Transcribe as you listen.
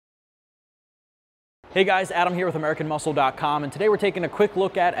Hey guys, Adam here with AmericanMuscle.com, and today we're taking a quick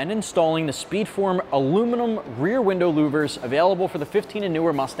look at and installing the SpeedForm aluminum rear window louvers available for the 15 and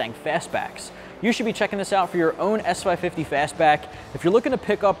newer Mustang Fastbacks. You should be checking this out for your own S550 Fastback. If you're looking to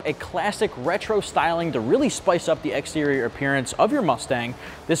pick up a classic retro styling to really spice up the exterior appearance of your Mustang,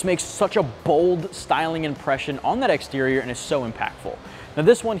 this makes such a bold styling impression on that exterior and is so impactful. Now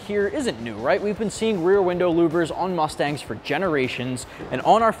this one here isn't new, right? We've been seeing rear window louvers on Mustangs for generations, and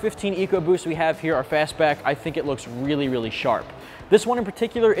on our 15 EcoBoost we have here, our Fastback, I think it looks really, really sharp. This one in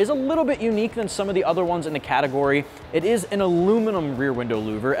particular is a little bit unique than some of the other ones in the category. It is an aluminum rear window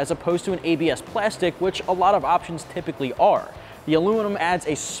louver as opposed to an ABS plastic, which a lot of options typically are. The aluminum adds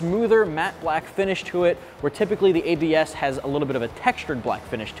a smoother matte black finish to it, where typically the ABS has a little bit of a textured black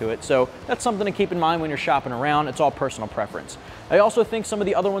finish to it, so that's something to keep in mind when you're shopping around. It's all personal preference. I also think some of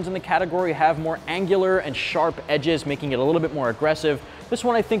the other ones in the category have more angular and sharp edges, making it a little bit more aggressive. This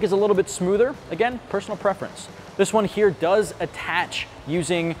one I think is a little bit smoother. Again, personal preference. This one here does attach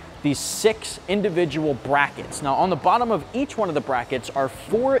using these 6 individual brackets. Now on the bottom of each one of the brackets are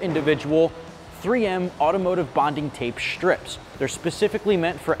 4 individual 3M automotive bonding tape strips. They're specifically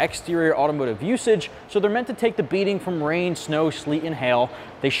meant for exterior automotive usage, so they're meant to take the beating from rain, snow, sleet, and hail.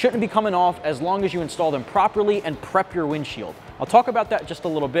 They shouldn't be coming off as long as you install them properly and prep your windshield. I'll talk about that just a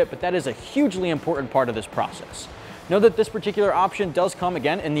little bit, but that is a hugely important part of this process. Know that this particular option does come,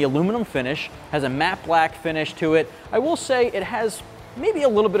 again, in the aluminum finish, has a matte black finish to it. I will say it has maybe a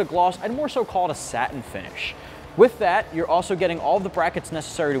little bit of gloss. I'd more so call it a satin finish. With that, you're also getting all the brackets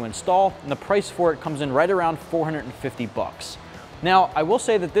necessary to install, and the price for it comes in right around 450 bucks. Now, I will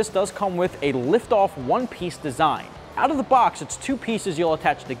say that this does come with a lift-off one-piece design. Out of the box, it's 2 pieces you'll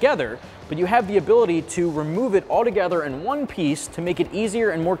attach together, but you have the ability to remove it all together in one piece to make it easier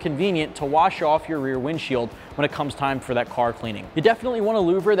and more convenient to wash off your rear windshield when it comes time for that car cleaning. You definitely want a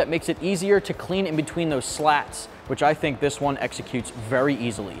louver that makes it easier to clean in between those slats, which I think this one executes very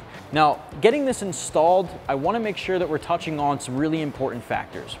easily. Now, getting this installed, I want to make sure that we're touching on some really important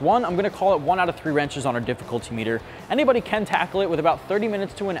factors. One, I'm going to call it 1 out of 3 wrenches on our difficulty meter. Anybody can tackle it with about 30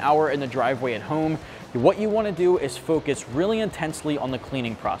 minutes to an hour in the driveway at home. What you want to do is focus really intensely on the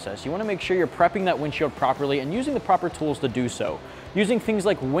cleaning process. You want to make sure you're prepping that windshield properly and using the proper tools to do so. Using things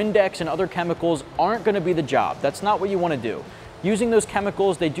like Windex and other chemicals aren't going to be the job. That's not what you want to do. Using those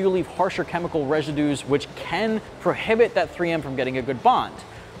chemicals, they do leave harsher chemical residues, which can prohibit that 3M from getting a good bond.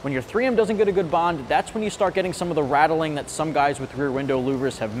 When your 3M doesn't get a good bond, that's when you start getting some of the rattling that some guys with rear window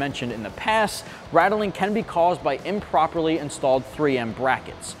louvers have mentioned in the past. Rattling can be caused by improperly installed 3M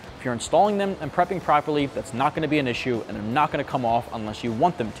brackets. If you're installing them and prepping properly, that's not going to be an issue, and they're not going to come off unless you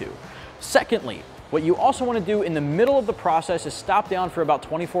want them to. Secondly, what you also want to do in the middle of the process is stop down for about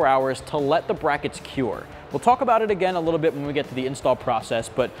 24 hours to let the brackets cure. We'll talk about it again a little bit when we get to the install process,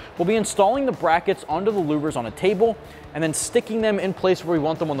 but we'll be installing the brackets onto the louvers on a table and then sticking them in place where we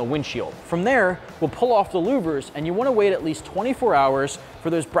want them on the windshield. From there, we'll pull off the louvers, and you want to wait at least 24 hours for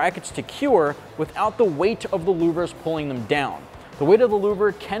those brackets to cure without the weight of the louvers pulling them down. The weight of the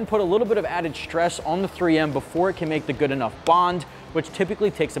louver can put a little bit of added stress on the 3M before it can make the good enough bond, which typically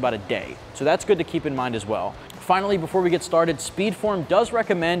takes about a day. So that's good to keep in mind as well. Finally, before we get started, SpeedForm does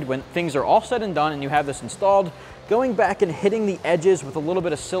recommend, when things are all said and done and you have this installed, going back and hitting the edges with a little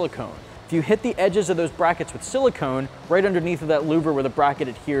bit of silicone. If you hit the edges of those brackets with silicone, right underneath of that louver where the bracket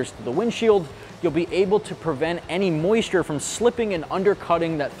adheres to the windshield, you'll be able to prevent any moisture from slipping and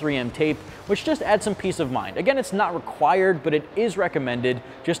undercutting that 3M tape, which just adds some peace of mind. Again, it's not required, but it is recommended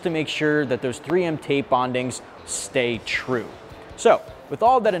just to make sure that those 3M tape bondings stay true. So, with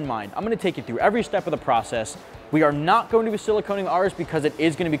all of that in mind, I'm going to take you through every step of the process. We are not going to be siliconing ours because it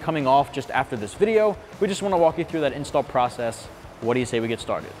is going to be coming off just after this video. We just want to walk you through that install process. What do you say we get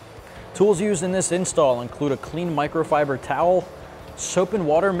started? Tools used in this install include a clean microfiber towel, soap and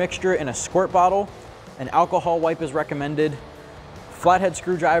water mixture in a squirt bottle, an alcohol wipe is recommended, flathead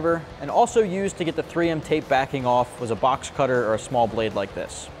screwdriver, and also used to get the 3M tape backing off was a box cutter or a small blade like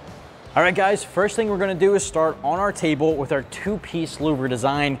this. All right guys, first thing we're going to do is start on our table with our 2-piece louver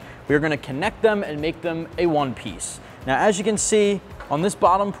design. We're going to connect them and make them a 1-piece. Now as you can see on this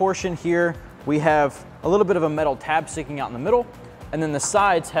bottom portion here, we have a little bit of a metal tab sticking out in the middle, and then the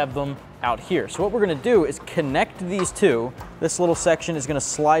sides have them out here. So what we're going to do is connect these two. This little section is going to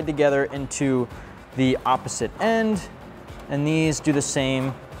slide together into the opposite end, and these do the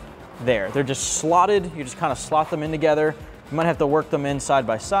same there. They're just slotted. You just kind of slot them in together. You might have to work them in side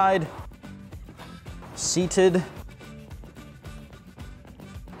by side. Seated,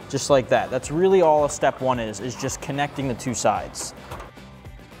 just like that. That's really all a step 1 is just connecting the 2 sides.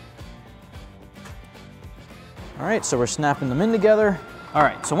 All right, so we're snapping them in together. All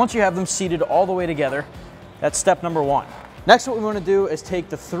right, so once you have them seated all the way together, that's step number one. Next, what we want to do is take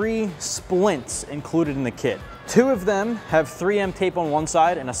the 3 splints included in the kit. 2 of them have 3M tape on one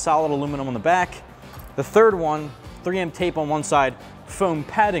side and a solid aluminum on the back. The third one, 3M tape on one side, foam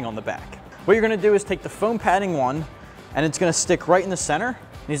padding on the back. What you're going to do is take the foam padding one, and it's going to stick right in the center.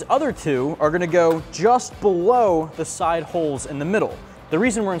 These other 2 are going to go just below the side holes in the middle. The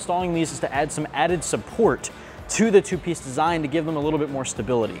reason we're installing these is to add some added support to the 2-piece design to give them a little bit more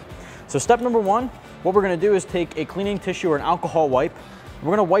stability. So step number one, what we're going to do is take a cleaning tissue or an alcohol wipe. We're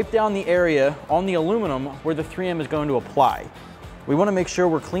going to wipe down the area on the aluminum where the 3M is going to apply. We want to make sure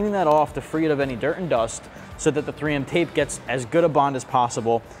we're cleaning that off to free it of any dirt and dust so that the 3M tape gets as good a bond as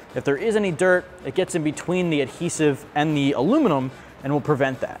possible. If there is any dirt, it gets in between the adhesive and the aluminum and will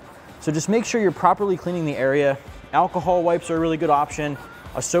prevent that. So just make sure you're properly cleaning the area. Alcohol wipes are a really good option.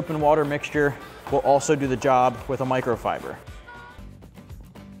 A soap and water mixture will also do the job with a microfiber.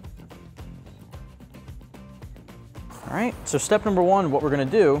 All right, so step number one, what we're gonna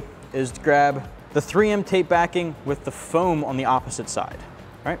do is grab the 3M tape backing with the foam on the opposite side.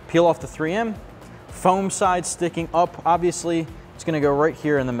 All right, peel off the 3M, foam side sticking up, obviously, it's gonna go right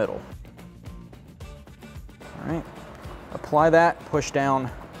here in the middle. All right, apply that, push down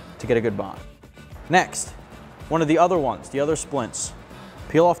to get a good bond. Next, one of the other ones, the other splints.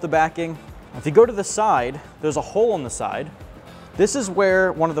 Peel off the backing. If you go to the side, there's a hole on the side. This is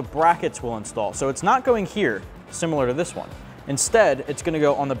where one of the brackets will install. So it's not going here, similar to this one. Instead, it's going to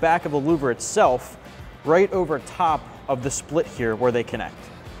go on the back of the louver itself, right over top of the split here where they connect.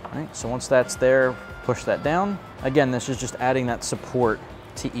 All right, so once that's there, push that down. Again, this is just adding that support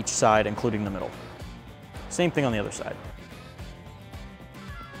to each side, including the middle. Same thing on the other side.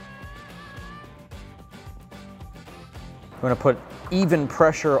 I'm going to put even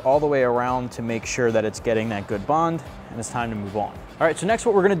pressure all the way around to make sure that it's getting that good bond, and it's time to move on. All right, so next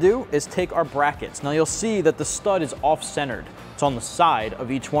what we're going to do is take our brackets. Now you'll see that the stud is off-centered. It's on the side of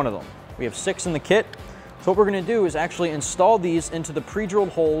each one of them. We have 6 in the kit. So what we're going to do is actually install these into the pre-drilled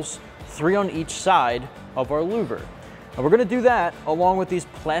holes, 3 on each side of our louver. And we're going to do that along with these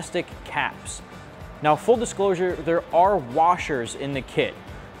plastic caps. Now, full disclosure, there are washers in the kit.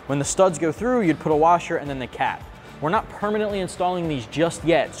 When the studs go through, you'd put a washer and then the cap. We're not permanently installing these just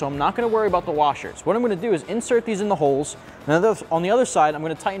yet, so I'm not going to worry about the washers. What I'm going to do is insert these in the holes, and on the other side, I'm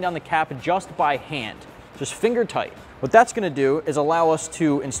going to tighten down the cap just by hand, just finger tight. What that's going to do is allow us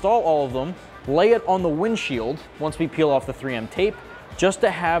to install all of them, lay it on the windshield once we peel off the 3M tape, just to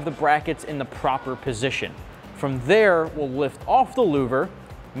have the brackets in the proper position. From there, we'll lift off the louver,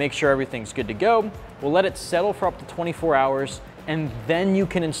 make sure everything's good to go. We'll let it settle for up to 24 hours, and then you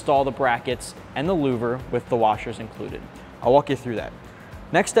can install the brackets and the louver with the washers included. I'll walk you through that.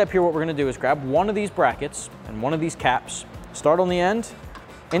 Next step here, what we're going to do is grab one of these brackets and one of these caps, start on the end,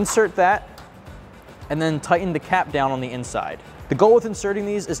 insert that, and then tighten the cap down on the inside. The goal with inserting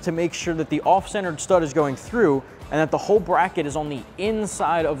these is to make sure that the off-centered stud is going through and that the whole bracket is on the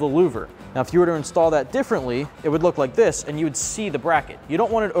inside of the louver. Now, if you were to install that differently, it would look like this and you would see the bracket. You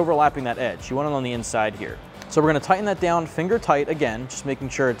don't want it overlapping that edge. You want it on the inside here. So we're going to tighten that down finger tight again, just making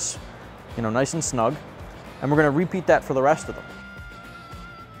sure it's, you know, nice and snug. And we're going to repeat that for the rest of them.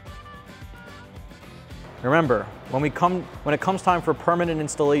 Remember, when it comes time for permanent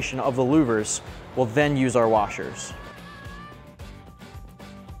installation of the louvers, we'll then use our washers.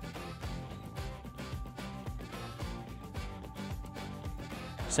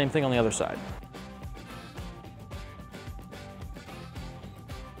 Same thing on the other side.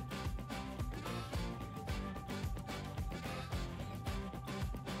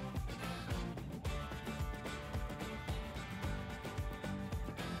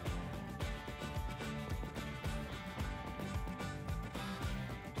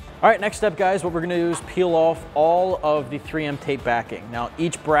 All right, next step, guys, what we're gonna do is peel off all of the 3M tape backing. Now,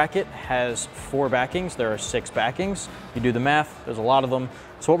 each bracket has 4 backings. There are 6 backings. You do the math, there's a lot of them.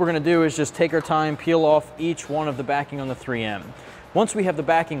 So what we're gonna do is just take our time, peel off each one of the backing on the 3M. Once we have the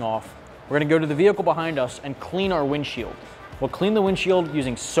backing off, we're gonna go to the vehicle behind us and clean our windshield. We'll clean the windshield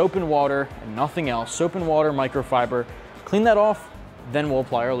using soap and water and nothing else. Soap and water, microfiber. Clean that off, then we'll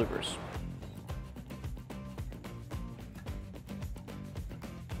apply our louvers.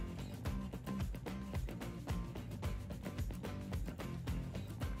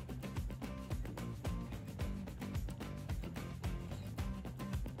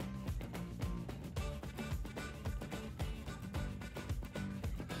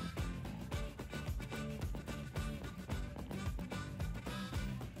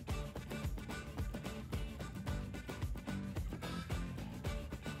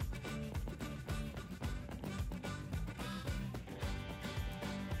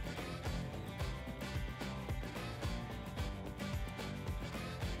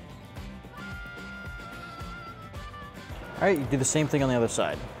 All right, you do the same thing on the other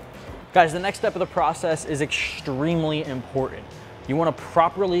side. Guys, the next step of the process is extremely important. You want to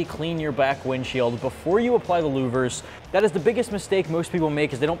properly clean your back windshield before you apply the louvers. That is the biggest mistake most people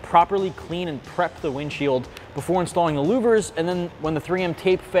make, is they don't properly clean and prep the windshield before installing the louvers, and then when the 3M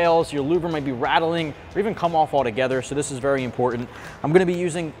tape fails, your louver might be rattling or even come off altogether, so this is very important. I'm going to be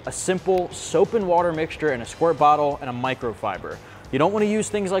using a simple soap and water mixture in a squirt bottle and a microfiber. You don't want to use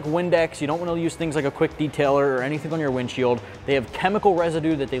things like Windex, you don't want to use things like a quick detailer or anything on your windshield. They have chemical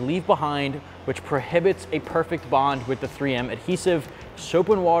residue that they leave behind, which prohibits a perfect bond with the 3M adhesive. Soap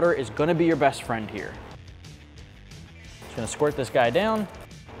and water is going to be your best friend here. Just going to squirt this guy down,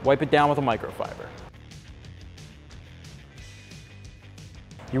 wipe it down with a microfiber.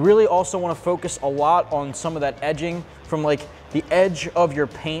 You really also want to focus a lot on some of that edging from like the edge of your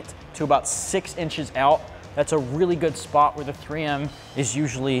paint to about 6 inches out. That's a really good spot where the 3M is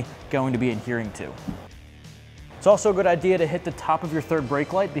usually going to be adhering to. It's also a good idea to hit the top of your third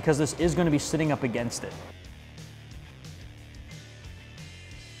brake light because this is going to be sitting up against it.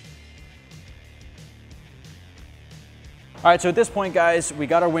 All right, so at this point, guys, we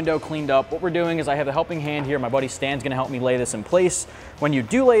got our window cleaned up. What we're doing is I have a helping hand here. My buddy Stan's gonna help me lay this in place. When you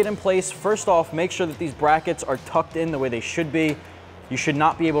do lay it in place, first off, make sure that these brackets are tucked in the way they should be. You should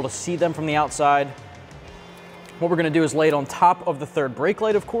not be able to see them from the outside. What we're gonna do is lay it on top of the third brake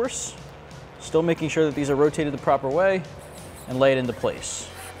light, of course, still making sure that these are rotated the proper way, and lay it into place.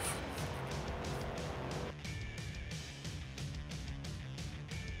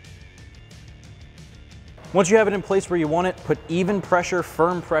 Once you have it in place where you want it, put even pressure,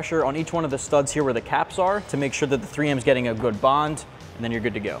 firm pressure on each one of the studs here where the caps are to make sure that the 3M is getting a good bond, and then you're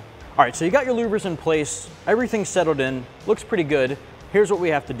good to go. All right, so you got your louvers in place, everything's settled in, looks pretty good. Here's what we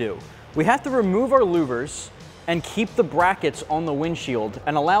have to do. We have to remove our louvers and keep the brackets on the windshield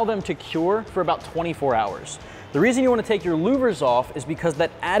and allow them to cure for about 24 hours. The reason you want to take your louvers off is because that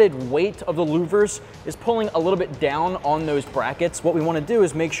added weight of the louvers is pulling a little bit down on those brackets. What we want to do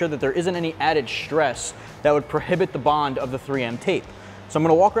is make sure that there isn't any added stress that would prohibit the bond of the 3M tape. So I'm going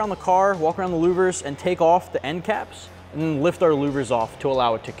to walk around the car, walk around the louvers, and take off the end caps, and then lift our louvers off to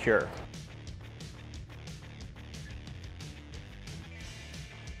allow it to cure.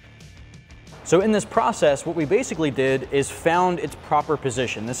 So in this process, what we basically did is found its proper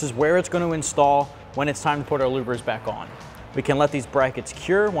position. This is where it's going to install when it's time to put our louvers back on. We can let these brackets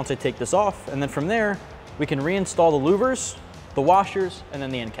cure once I take this off, and then from there, we can reinstall the louvers, the washers, and then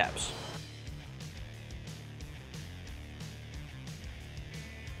the end caps.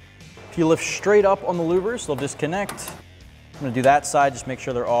 If you lift straight up on the louvers, they'll disconnect. I'm going to do that side, just make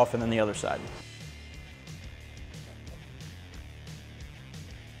sure they're off, and then the other side.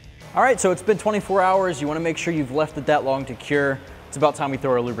 All right, so it's been 24 hours. You want to make sure you've left it that long to cure. It's about time we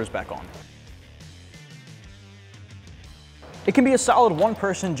throw our louvers back on. It can be a solid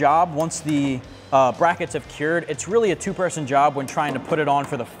one-person job once the brackets have cured. It's really a two-person job when trying to put it on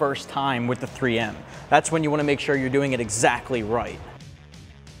for the first time with the 3M. That's when you want to make sure you're doing it exactly right.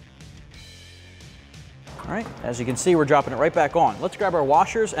 All right, as you can see, we're dropping it right back on. Let's grab our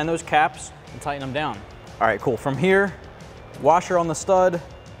washers and those caps and tighten them down. All right, cool. From here, washer on the stud,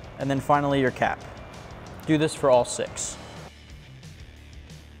 and then finally your cap. Do this for all 6.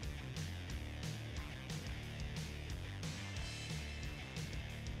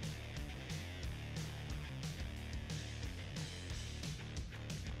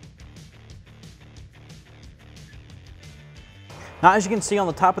 Now, as you can see on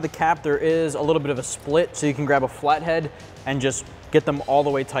the top of the cap, there is a little bit of a split, so you can grab a flathead and just get them all the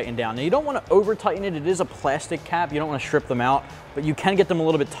way tightened down. Now, you don't want to over tighten it. It is a plastic cap. You don't want to strip them out, but you can get them a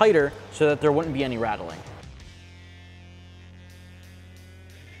little bit tighter so that there wouldn't be any rattling.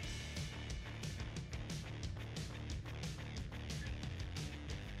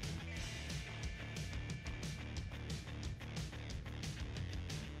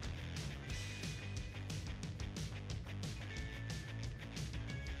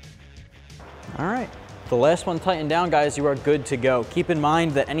 All right, the last one tightened down, guys, you are good to go. Keep in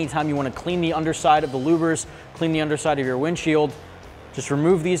mind that anytime you want to clean the underside of the louvers, clean the underside of your windshield, just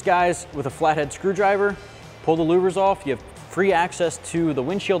remove these guys with a flathead screwdriver, pull the louvers off. You have free access to the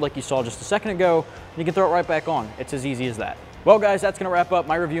windshield like you saw just a second ago, and you can throw it right back on. It's as easy as that. Well, guys, that's going to wrap up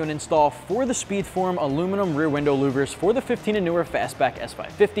my review and install for the SpeedForm aluminum rear window louvers for the 15 and newer Fastback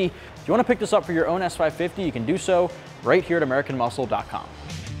S550. If you want to pick this up for your own S550, you can do so right here at AmericanMuscle.com.